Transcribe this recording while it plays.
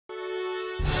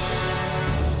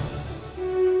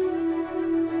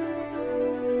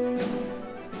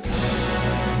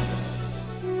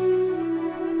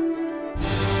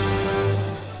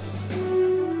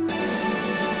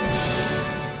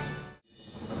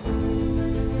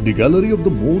The gallery of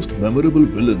the most memorable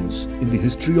villains in the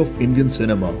history of Indian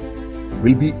cinema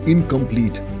will be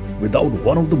incomplete without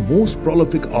one of the most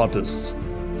prolific artists,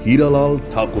 Hiralal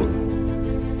Thakur.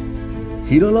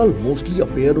 Hiralal mostly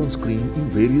appeared on screen in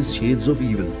various shades of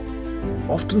evil,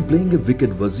 often playing a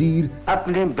wicked wazir.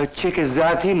 अपने बच्चे के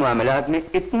ज़ाती मामलात में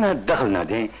इतना दखल न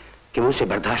दें कि वो उसे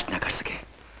बर्दाश्त न कर सके।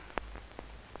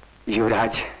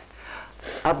 युवराज,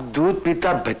 अब दूध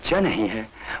पीता बच्चा नहीं है,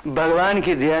 भगवान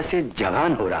की दया से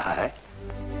जवान हो रहा है।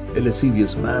 A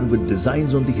lascivious man with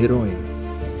designs on the heroine.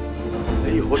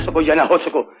 हो सको या ना हो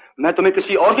सको, मैं तुम्हें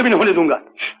किसी और के भी नहीं होने दूंगा।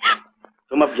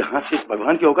 तुम अब यहाँ से इस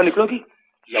भगवान के होकर निकलोगी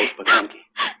या उस भगवान की?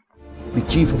 The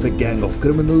chief of a gang of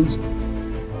criminals.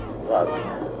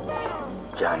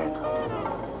 जाने दो,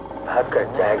 भाग कर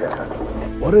जाएगा।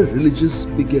 Or a religious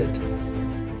bigot.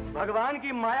 भगवान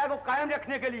की माया को कायम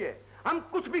रखने के लिए हम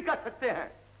कुछ भी कर सकते हैं।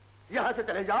 यहाँ से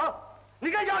चले जाओ,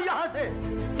 निकल जाओ यहाँ से।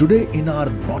 Today in our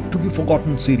not to be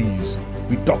forgotten series,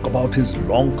 we talk about his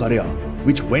long career,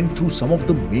 which went through some of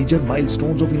the major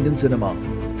milestones of Indian cinema,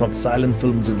 from silent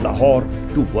films in Lahore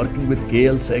to working with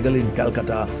K.L. Sehgal in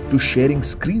Calcutta to sharing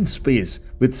screen space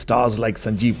with stars like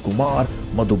Sanjeev Kumar,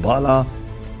 Madhubala,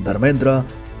 Dharmendra,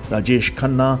 Rajesh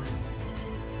Khanna,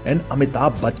 and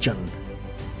Amitabh Bachchan.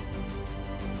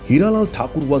 Hiralal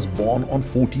Thakur was born on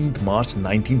 14th March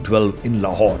 1912 in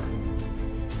Lahore,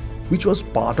 which was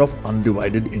part of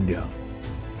undivided India.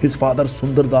 His father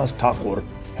Sundardas Thakur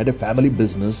had a family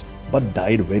business but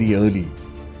died very early.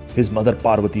 His mother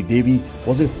Parvati Devi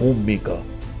was a homemaker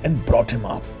and brought him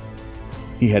up.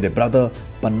 He had a brother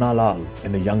Panna Lal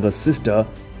and a younger sister,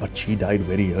 but she died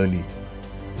very early.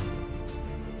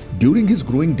 During his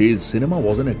growing days, cinema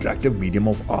was an attractive medium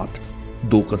of art,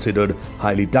 though considered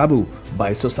highly taboo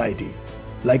by society.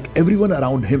 Like everyone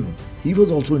around him, he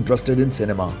was also interested in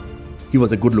cinema. He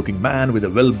was a good-looking man with a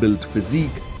well-built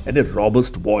physique and a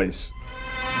robust voice.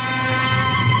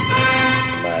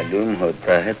 मालूम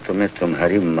होता है तुम्हें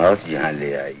तुम्हारी मौत यहाँ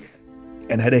ले आई है.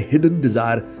 And had a hidden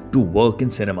desire to work in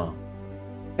cinema.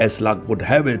 As luck would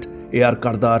have it, A.R.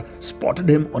 Kardar spotted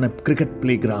him on a cricket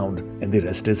playground, and the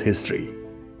rest is history.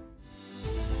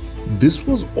 This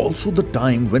was also the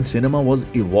time when cinema was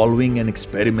evolving and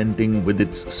experimenting with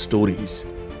its stories.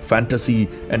 Fantasy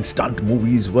and stunt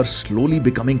movies were slowly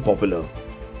becoming popular.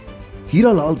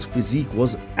 Hiralal's physique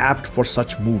was apt for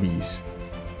such movies,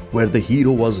 where the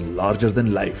hero was larger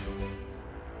than life.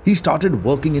 He started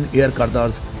working in A.R.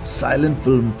 Kardar's silent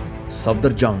film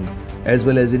Safdarjung, as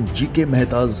well as in G.K.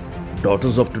 Mehta's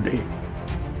Daughters of Today.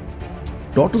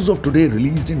 Daughters of Today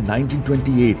released in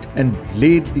 1928 and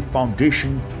laid the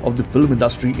foundation of the film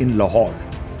industry in Lahore.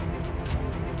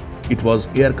 It was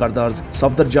A.R. Kardar's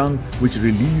Safdarjung, which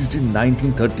released in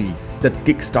 1930, that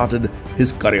kick-started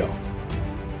his career.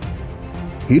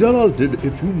 Hiralal did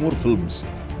a few more films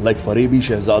like Farebi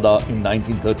Shehzada in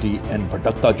 1930 and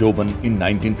Bhatakta Joban in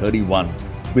 1931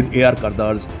 with A.R.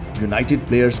 Kardar's United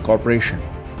Players Corporation.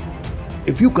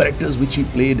 A few characters which he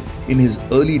played in his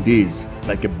early days,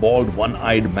 like a bald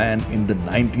one-eyed man in the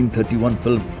 1931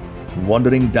 film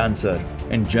Wandering Dancer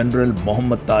and General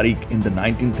Muhammad Tariq in the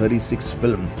 1936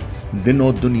 film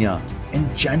Dino Dunya,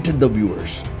 enchanted the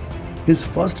viewers. His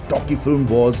first talkie film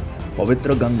was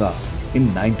Pavitra Ganga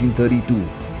in 1932,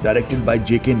 directed by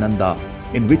J.K. Nanda,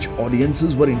 in which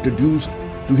audiences were introduced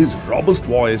to his robust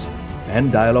voice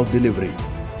and dialogue delivery.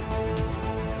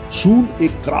 Soon, a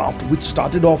craft which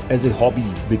started off as a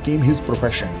hobby became his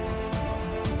profession.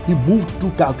 He moved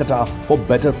to Calcutta for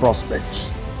better prospects.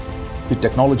 The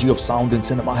technology of sound in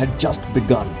cinema had just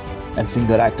begun, and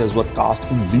singer-actors were cast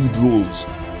in lead roles.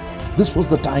 This was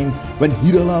the time when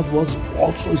Hiralal was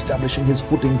also establishing his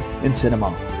footing in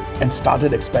cinema and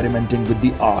started experimenting with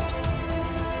the art.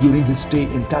 During his stay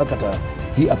in Calcutta,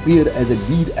 he appeared as a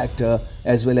lead actor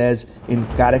as well as in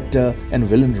character and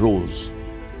villain roles.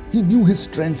 He knew his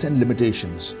strengths and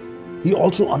limitations. He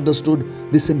also understood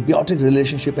the symbiotic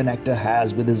relationship an actor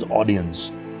has with his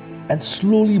audience and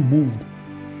slowly moved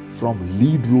from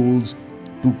lead roles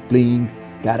to playing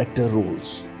character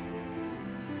roles.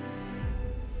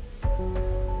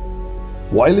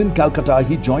 While in Calcutta,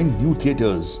 he joined new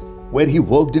theatres, where he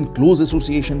worked in close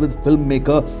association with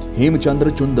filmmaker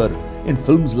Hemchandra Chundar in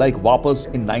films like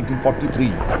Wapas in 1943.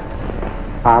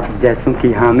 आप जैसों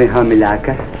की हाँ में हाँ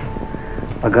मिलाकर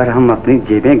अगर हम अपनी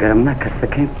जेबें गर्म ना कर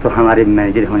सकें तो हमारे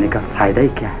मैनेजर होने का फायदा ही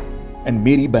क्या है? And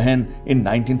Meri Bahan in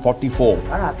 1944.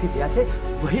 और आपकी दया से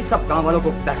वही सब गांव वालों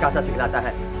को बहकाता सिखलाता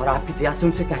है और आपकी दया से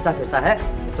उनसे कहता फिरता है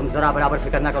कि तुम जरा बराबर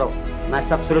फिक्र ना करो, मैं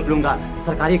सब सुलझ लूंगा,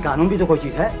 सरकारी कानून भी तो कोई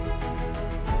चीज है.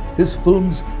 His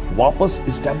films Wapas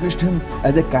established him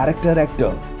as a character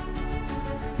actor.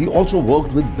 He also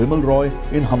worked with Bimal Roy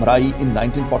in Hamrai in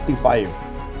 1945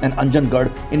 and Anjangarh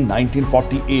in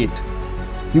 1948.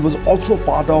 He was also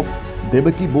part of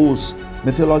Devaki Bose's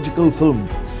mythological film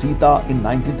Sita in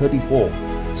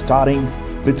 1934, starring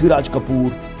Prithviraj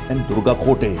Kapoor and Durga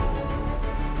Khote.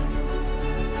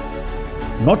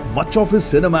 Not much of his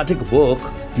cinematic work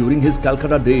during his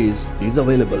Calcutta days is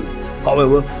available.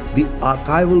 However, the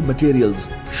archival materials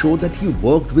show that he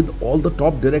worked with all the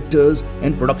top directors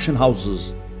and production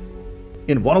houses.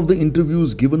 In one of the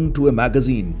interviews given to a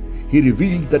magazine, he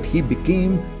revealed that he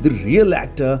became the real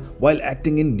actor while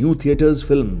acting in New Theatres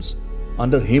films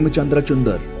under Hemchandra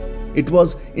Chundar. It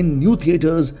was in New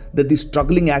Theatres that the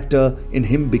struggling actor in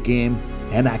him became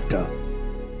an actor.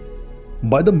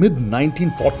 By the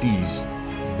mid-1940s,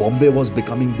 Bombay was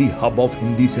becoming the hub of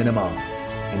Hindi cinema,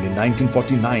 and in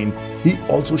 1949, he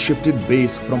also shifted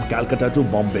base from Calcutta to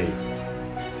Bombay.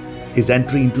 His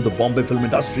entry into the Bombay film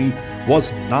industry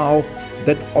was now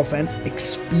that of an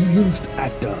experienced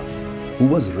actor who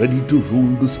was ready to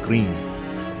rule the screen.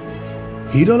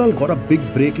 Hiralal got a big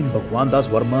break in Bhagwan Das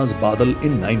Varma's Badal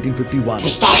in 1951.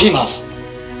 गुस्ताखी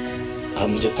माफ। अब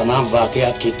मुझे तमाम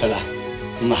वाकयात की इत्तला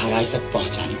महाराज तक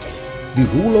पहुंचानी पड़ी। The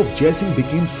role of Jai Singh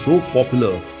became so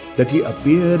popular that he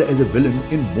appeared as a villain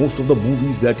in most of the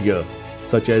movies that year,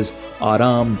 such as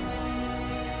Aram.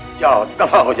 जाओ,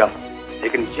 दफा हो जाओ,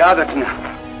 लेकिन याद रखना,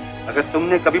 अगर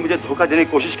तुमने कभी मुझे धोखा देने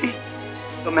की कोशिश की,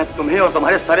 तो मैं तुम्हें और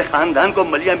तुम्हारे सारे खानदान को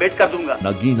मलिया मेट कर दूंगा।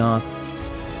 Nagina.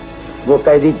 वो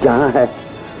कैदी जहाँ है,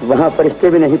 वहाँ फरिश्ते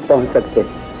भी नहीं पहुँच सकते।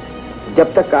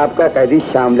 जब तक आपका कैदी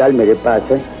श्यामलाल मेरे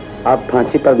पास है, आप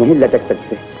फांसी पर नहीं लटक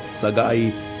सकते।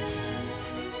 Sagai.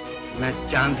 मैं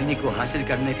चांदनी को हासिल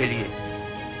करने के लिए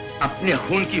अपने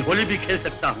खून की होली भी खेल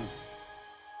सकता हूँ।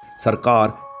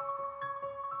 Sarkar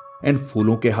and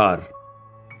Phoolon Ke Haar.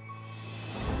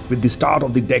 With the start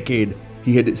of the decade,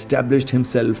 he had established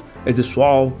himself as a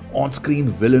suave on-screen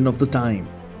villain of the time.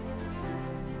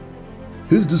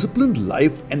 His disciplined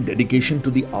life and dedication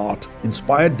to the art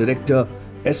inspired director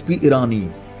S.P. Irani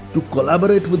to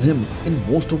collaborate with him in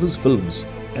most of his films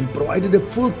and provided a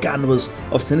full canvas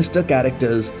of sinister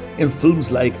characters in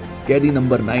films like Kaidi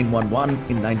Number 911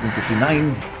 in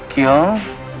 1959. क्यों?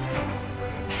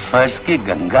 फर्ज की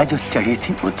गंगा जो चढ़ी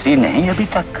थी उतरी नहीं अभी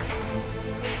तक।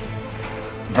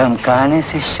 धमकाने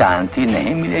से शांति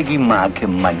नहीं मिलेगी माँ के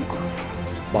मन को।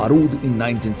 Barood in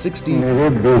 1960. मेरे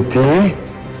बेटे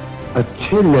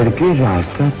अच्छे लड़के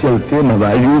रास्ता चलते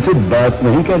मवालियों से बात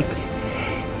नहीं करते।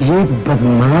 ये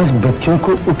बदमाश बच्चों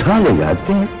को उठा ले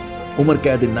जाते हैं। Umar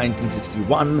Kaid in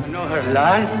 1961.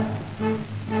 हिरलाल,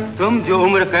 तुम जो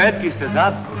उम्र कैद की सजा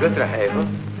भुगत रहे हो,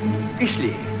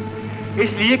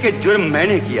 इसलिए कि जुर्म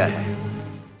मैंने किया है।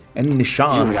 And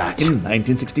Nishan in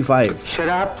 1965.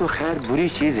 शराब तो खैर बुरी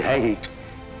चीज है ही,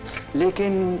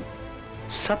 लेकिन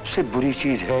सबसे बुरी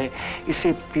चीज है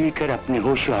इसे पीकर अपने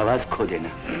होश और आवाज खो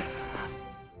देना।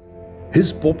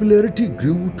 His popularity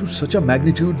grew to such a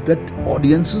magnitude that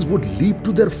audiences would leap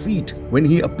to their feet when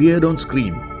he appeared on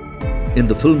screen. In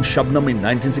the film Shabnam in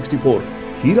 1964,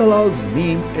 Hiralal's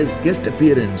name as guest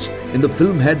appearance in the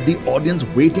film had the audience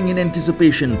waiting in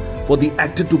anticipation for the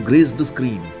actor to grace the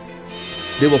screen.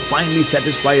 They were finally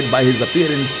satisfied by his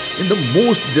appearance in the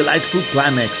most delightful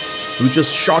climax, which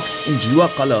was shot in Jiva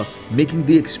color, making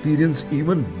the experience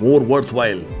even more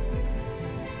worthwhile.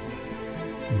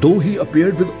 Though he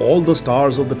appeared with all the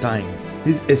stars of the time,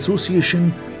 his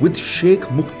association with Sheikh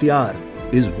Mukhtiar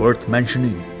is worth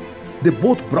mentioning. They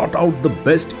both brought out the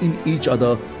best in each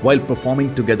other while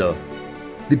performing together.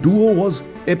 The duo was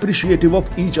appreciative of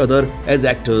each other as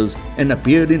actors and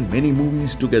appeared in many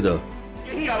movies together.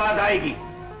 यही आवाज आएगी,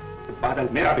 बादल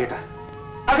मेरा बेटा।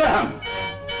 अगर हम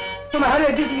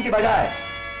तुम्हारे जिस्म की बजाय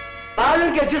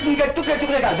बादल के जिस्म के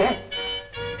टुकड़े-टुकड़े कर दें,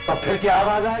 तो फिर क्या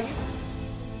आवाज आएगी?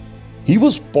 He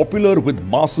was popular with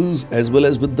masses as well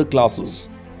as with the classes.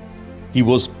 He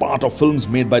was part of films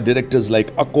made by directors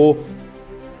like Akko,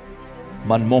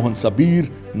 Manmohan Sabir,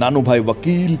 Nanubhai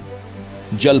Vakil,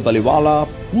 Jal Baliwala,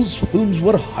 whose films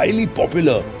were highly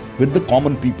popular with the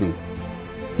common people.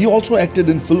 He also acted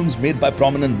in films made by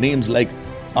prominent names like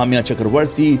Amya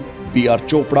Chakravarti, B.R.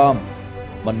 Chopra,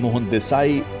 Manmohan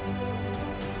Desai,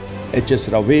 H.S.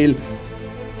 Ravel,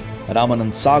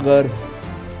 Ramanand Sagar,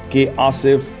 K.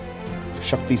 Asif,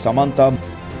 Shakti Samanta,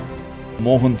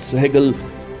 Mohan Sehgal,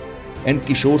 and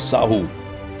Kishore Sahu.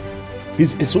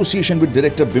 His association with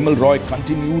director Bimal Roy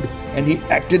continued, and he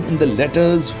acted in the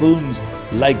Letters films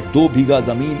like Do Bhiga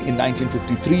Zameen in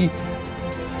 1953,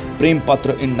 Prem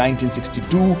Patra in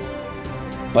 1962,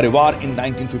 Parivar in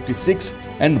 1956,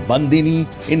 and Bandini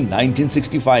in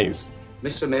 1965.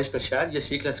 Mister Mahesh Prasad, ये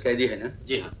सी class कैदी है ना?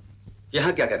 जी हाँ।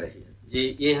 यहाँ क्या कर रही है? जी,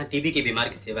 ये यहाँ टीबी के बीमार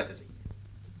की सेवा कर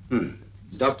रही है।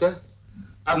 डॉक्टर,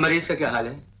 अब मरीज का क्या हाल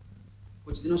है?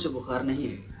 कुछ दिनों से बुखार नहीं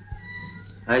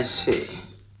है। ऐसे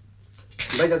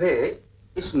भाई दफे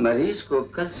इस मरीज को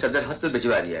कल सदर हॉस्पिटल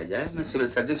भिजवा दिया जाए। मैं सिविल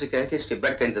सर्जन से कह के इसके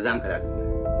बेड का इंतजाम करा दूंगा।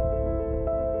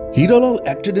 Hiralal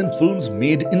acted in films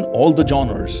made in all the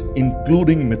genres,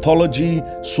 including mythology,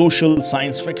 social,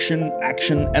 science fiction,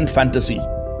 action, and fantasy.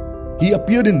 He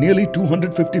appeared in nearly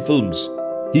 250 films.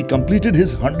 He completed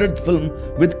his 100th film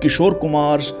with Kishore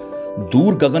Kumar's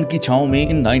Dur Gagan Ki Chhaaw Mein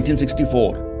in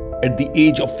 1964 at the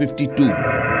age of 52.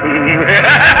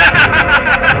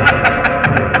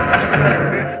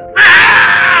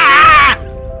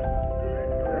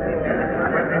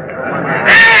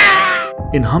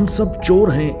 In Hum Sab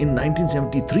Chor Hain in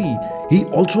 1973, he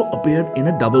also appeared in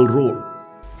a double role.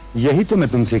 यही तो मैं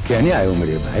तुमसे कहने आया हूँ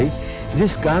मेरे भाई,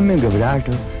 जिस काम में घबराहट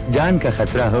हो, जान का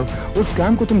खतरा हो, उस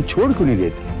काम को तुम छोड़ क्यों नहीं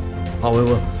देते?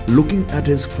 However, looking at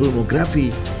his filmography,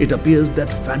 it appears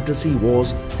that fantasy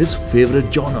was his favorite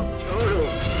genre.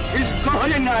 इस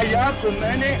कोहरे नायाब को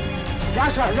मैंने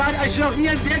 10,000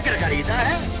 अशरफियत देकर खरीदा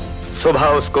है। सुबह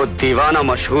उसको दीवाना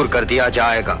मशहूर कर दिया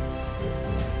जाएगा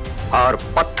और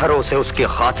पत्थरों से उसकी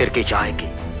खातिर की जाएगी।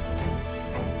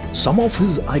 Some of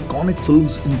his iconic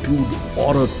films include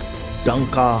Aurat,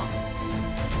 Danka,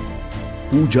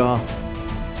 Pooja,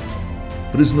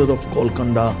 Prisoner of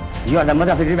Golcunda, You are the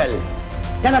mother of the rebel.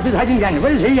 Tell us his hiding gang.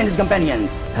 Where is he and his companions?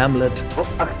 Hamlet, वो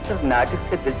अक्सर नाटक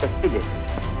से दिलचस्पी लेते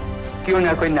हैं। क्यों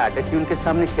ना कोई नाटक ही उनके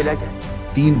सामने खेला जाए?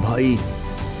 तीन भाई,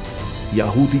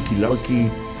 याहूदी की लड़की,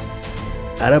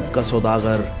 अरब का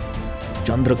सौदागर,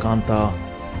 चंद्र कांता,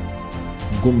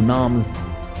 गुमनाम,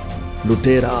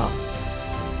 लुटेरा,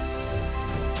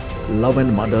 लव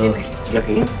एंड मर्डर।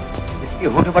 यकीन इसकी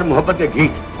होठों पर मोहब्बत के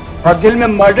गीत और दिल में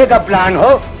मर्डर का प्लान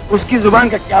हो, उसकी जुबान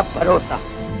का क्या भरोसा।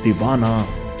 दीवाना,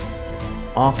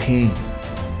 आंखें,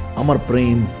 अमर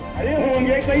प्रेम, अरे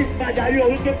होंगे कोई बाजारी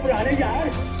और के पुराने यार।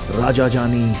 राजा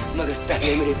जानी, मगर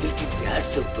पहले मेरे दिल की प्यास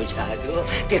तो बुझा दो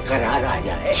कि करार आ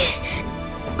जाए।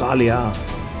 Kaliya,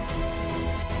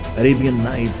 Arabian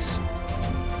nights,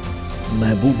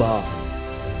 Mehbooba,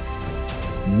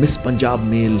 miss Punjab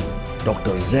mail,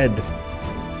 doctor Z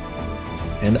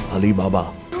and Alibaba.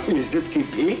 इज्जत की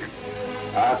भीख,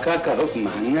 आका का हुक्म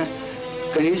मानना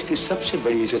कनीज की सबसे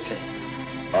बड़ी इज्जत है।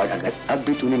 और अगर अब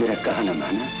भी तूने मेरा कहा न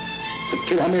माना तो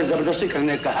फिर हमें जबरदस्ती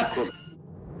करने का हक होगा।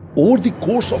 Over the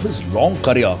course of his long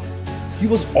career, he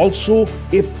was also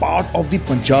a part of the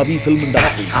Punjabi film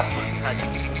industry.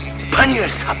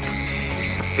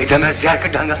 इधर मैं ज़हर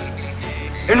कढ़ांगा,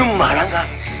 इन्हू मारांगा,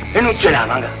 इन्हू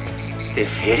जलावांगा, ते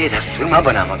फिर इधर सुरमा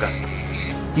बनावांगा।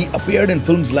 He appeared in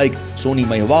films like Soni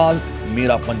Mahwal,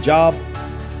 Mera Punjab,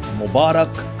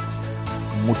 Mubarak,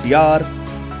 Mutiyar,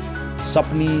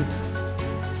 Sapni,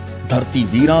 Dharti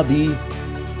Veera Di,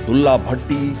 Dulla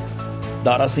Bhatti,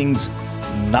 Dara Singh's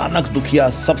Nanak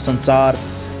Dukhiya Sab Sansar,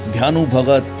 Dhyanu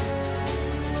Bhagat,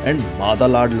 and Mada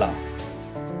Ladla.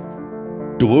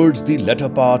 Towards the latter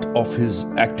part of his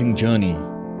acting journey,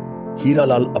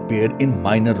 Hiralal appeared in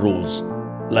minor roles,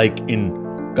 like in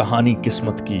Kahani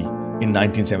Kismat Ki in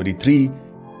 1973.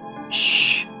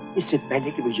 इससे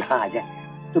पहले कि वो यहाँ आ जाए,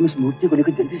 तुम इस मूर्ति को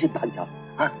लेकर जल्दी से भाग जाओ,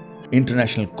 हाँ?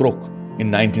 International Crook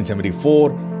in 1974.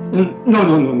 No,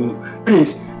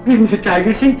 please, Mr.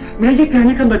 Tiger Singh, मेरा ये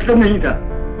कहने का मतलब नहीं था।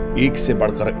 एक से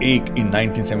बढ़कर एक in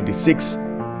 1976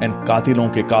 and कातिलों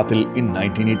के कातिल in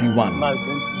 1981.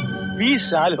 मालकिन, 20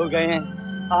 साल हो गए हैं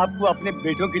आपको अपने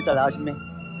बेटों की तलाश में।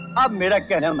 अब मेरा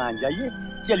कहना मान जाइए,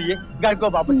 चलिए घर को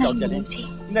वापस लौट चलें।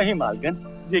 नहीं मालकिन,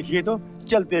 देखिए तो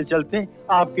चलते चलते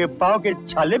आपके पाँव के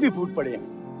छाले भी फूट पड़े हैं।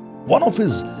 One of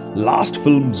his last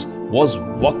films was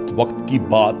Waqt Waqt Ki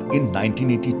Baat in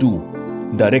 1982,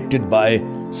 directed by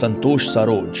Santosh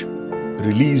Saroj,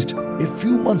 released a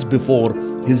few months before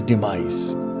his demise,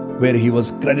 where he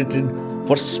was credited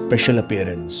for special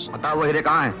appearance. बताओ वो हीरे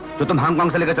कहाँ हैं जो तुम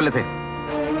हांगकांग से लेकर चले थे?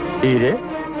 हीरे?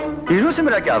 हीरो से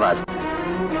मेरा क्या वास्ता?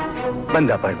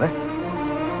 बंदा परवर,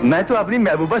 मैं तो अपनी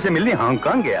महबूबा से मिलने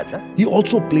हांगकांग गया था। He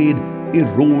also played a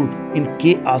role in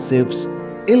K. Asif's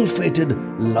ill-fated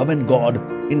Love and God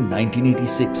in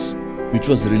 1986, which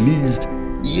was released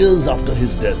years after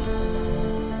his death.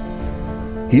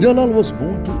 Hiralal was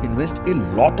known to invest a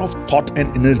lot of thought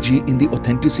and energy in the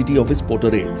authenticity of his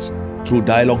portrayals through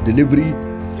dialogue delivery.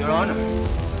 Your Honor,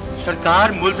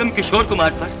 सरकार मुल्जिम किशोर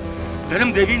कुमार पर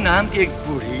धर्म देवी नाम की एक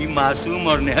बूढ़ी, मासूम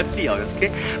और निहत्ती औरत के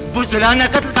बुज़दिलाना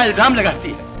कत्ल का इल्जाम लगाती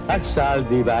है। हर साल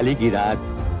दिवाली की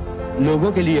रात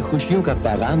लोगों के लिए खुशियों का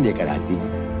पैगाम लेकर आती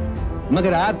है,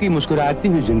 मगर आपकी मुस्कुराती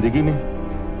हुई जिंदगी में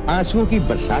आंसुओं की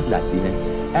बरसात लाती है।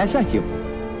 ऐसा क्यों?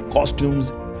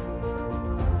 Costumes.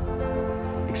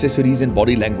 accessories and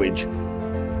body language.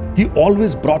 He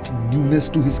always brought newness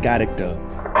to his character.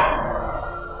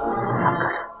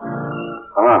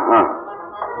 हाँ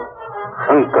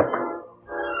संकट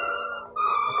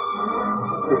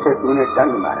इसे तूने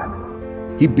डंग मारा।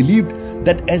 He believed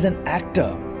that as an actor,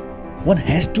 one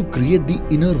has to create the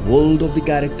inner world of the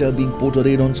character being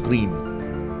portrayed on screen.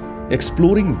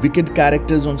 Exploring wicked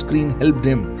characters on screen helped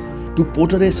him to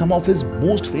portray some of his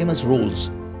most famous roles.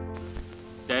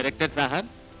 Director साहब,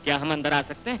 क्या हम अंदर आ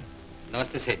सकते हैं?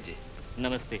 नमस्ते सेठ जी।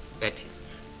 नमस्ते, बैठिए।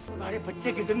 तुम्हारे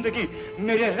बच्चे की जिंदगी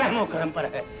मेरे रहमो करम पर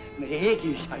है। मेरे एक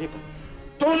ही इशारे पर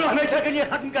दोनों हमेशा के लिए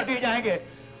खत्म कर दिए जाएंगे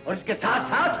और इसके साथ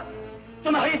साथ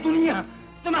तुम्हारी दुनिया,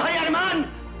 तुम्हारे अरमान,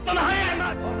 तुम्हारे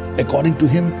अरमान। According to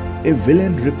him, a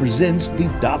villain represents the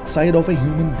dark side of a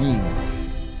human being,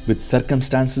 with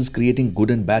circumstances creating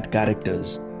good and bad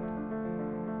characters.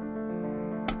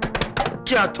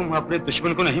 क्या तुम अपने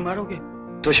दुश्मन को नहीं मारोगे?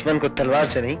 दुश्मन को तलवार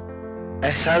से नहीं,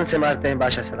 एहसान से मारते हैं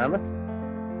बादशाह सलामत।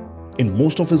 In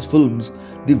most of his films,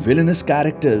 the villainous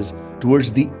characters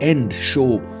towards the end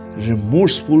show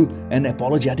remorseful and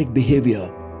apologetic behavior.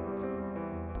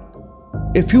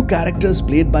 A few characters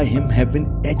played by him have been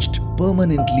etched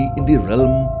permanently in the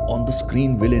realm on the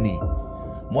screen villainy.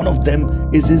 One of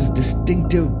them is his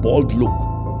distinctive bald look.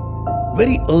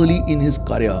 Very early in his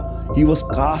career, he was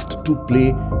cast to play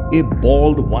a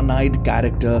bald, one-eyed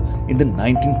character in the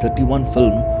 1931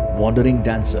 film Wandering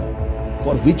Dancer,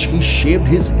 for which he shaved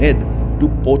his head to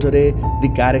portray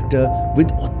the character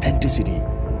with authenticity.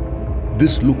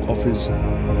 This look of his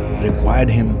required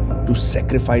him to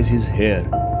sacrifice his hair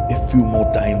a few more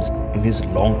times in his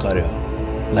long career,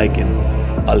 like in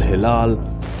Al-Hilal.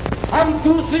 हम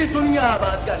दूसरी दुनिया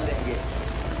आबाद कर लेंगे,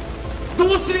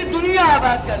 दूसरी दुनिया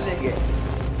आबाद कर लेंगे।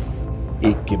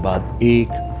 एक के बाद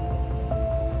एक।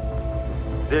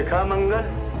 देखा मंगल,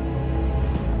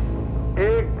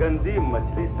 एक गंदी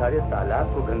मछली सारे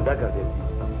तालाब को गंदा कर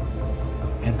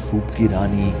देती। एंड रूप की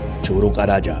रानी, चोरों का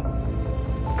राजा।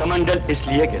 कमंडल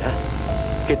इसलिए गिरा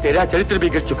कि तेरा चरित्र भी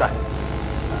गिर चुका है।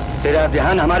 तेरा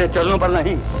ध्यान हमारे चरणों पर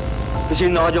नहीं, किसी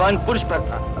नौजवान पुरुष पर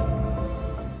था।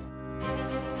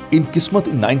 In Kismet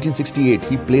in 1968,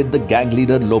 he played the gang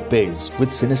leader Lopez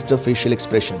with sinister facial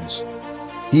expressions.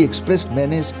 He expressed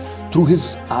menace through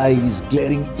his eyes,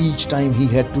 glaring each time he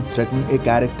had to threaten a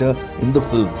character in the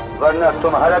film. वरना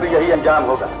तुम्हारा भी यही अंजाम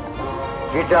होगा।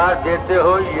 Guitar देते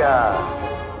हो या?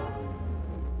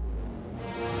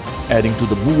 Adding to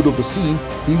the mood of the scene,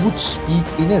 he would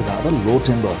speak in a rather low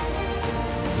timbre,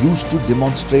 used to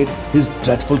demonstrate his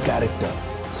dreadful character.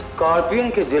 Scorpion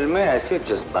के दिल में ऐसे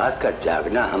जज्बात का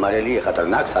जागना हमारे लिए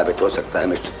खतरनाक साबित हो सकता है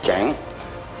मिस्टर चैंग।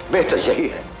 बेहतर यही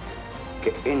है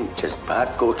कि इन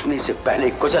जज्बात को उठने से पहले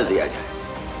कुचल दिया जाए।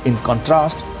 In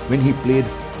contrast, when he played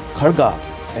Kharga,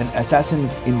 an assassin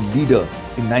in Leader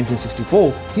in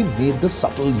 1964, he made the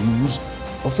subtle use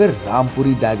of a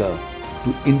Rampuri dagger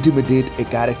to intimidate a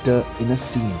character in a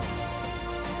scene.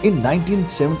 In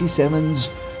 1977's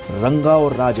Ranga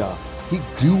or Raja, he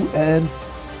grew an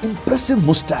impressive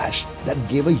mustache that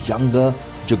gave a younger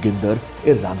Joginder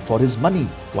a run for his money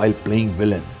while playing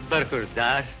villain.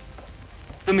 बरखुरदार,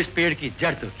 तुम इस पेड़ की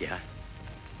जड़ तो क्या,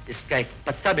 इसका एक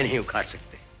पत्ता भी नहीं उखाड़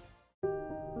सकते।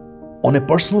 On a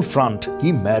personal front,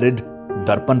 he married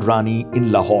Darpan Rani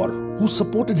in Lahore, who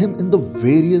supported him in the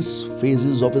various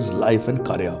phases of his life and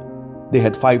career. They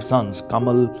had 5 sons,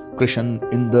 Kamal, Krishan,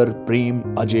 Inder, Prem,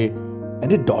 Ajay,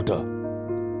 and a daughter.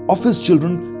 Of his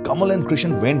children, Kamal and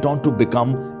Krishan went on to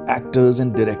become actors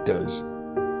and directors.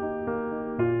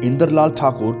 Hiralal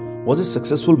Thakur was a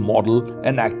successful model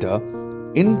and actor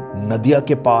in Nadia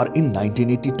Ke Paar in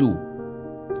 1982.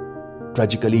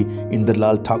 Tragically,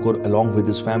 Hiralal Thakur along with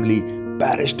his family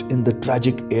perished in the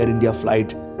tragic Air India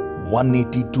flight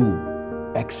 182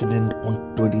 accident on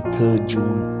 23rd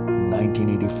June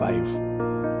 1985.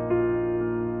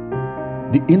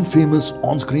 The infamous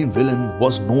on-screen villain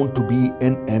was known to be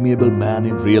an amiable man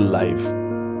in real life.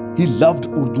 He loved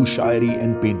Urdu shairi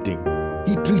and painting.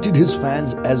 He treated his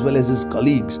fans as well as his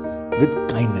colleagues with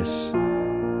kindness.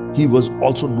 He was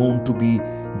also known to be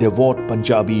devout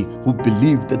Punjabi who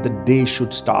believed that the day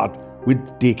should start with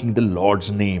taking the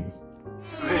Lord's name.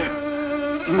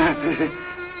 मैं तेरे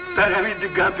पैरों में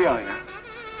डिग्गा पे आया।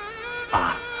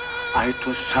 आज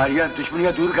तो सारियां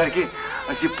दुश्मनियां दूर करके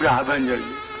असी भरा बन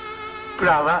जाइए।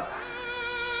 भरावा,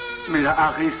 मेरा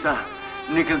आखिरी सांस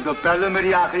निकल तो पहले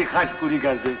मेरी आखिरी ख्वाहिश पूरी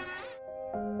कर दे।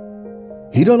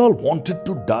 Hiralal wanted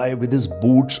to die with his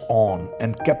boots on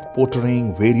and kept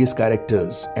portraying various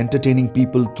characters, entertaining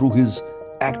people through his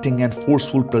acting and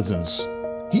forceful presence.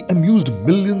 He amused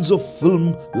millions of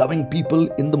film-loving people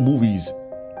in the movies,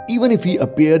 even if he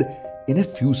appeared in a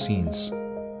few scenes.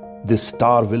 This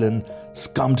star villain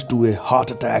succumbed to a heart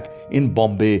attack in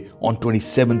Bombay on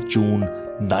 27th June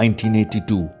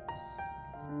 1982.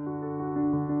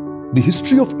 The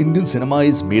history of Indian cinema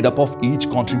is made up of each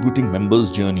contributing member's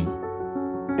journey.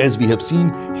 As we have seen,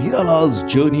 Hiralal's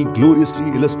journey gloriously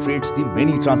illustrates the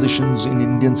many transitions in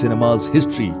Indian cinema's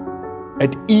history.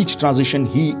 At each transition,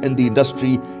 he and the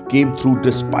industry came through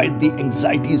despite the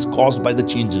anxieties caused by the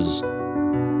changes.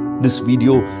 This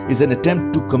video is an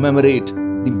attempt to commemorate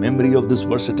the memory of this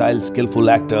versatile, skillful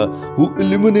actor who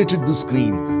illuminated the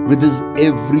screen with his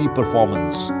every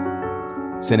performance.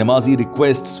 Cinemaazi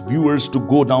requests viewers to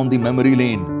go down the memory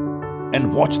lane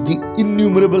and watch the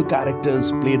innumerable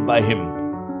characters played by him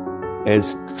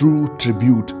as true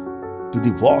tribute to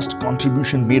the vast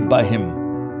contribution made by him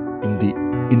in the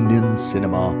Indian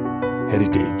cinema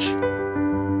heritage.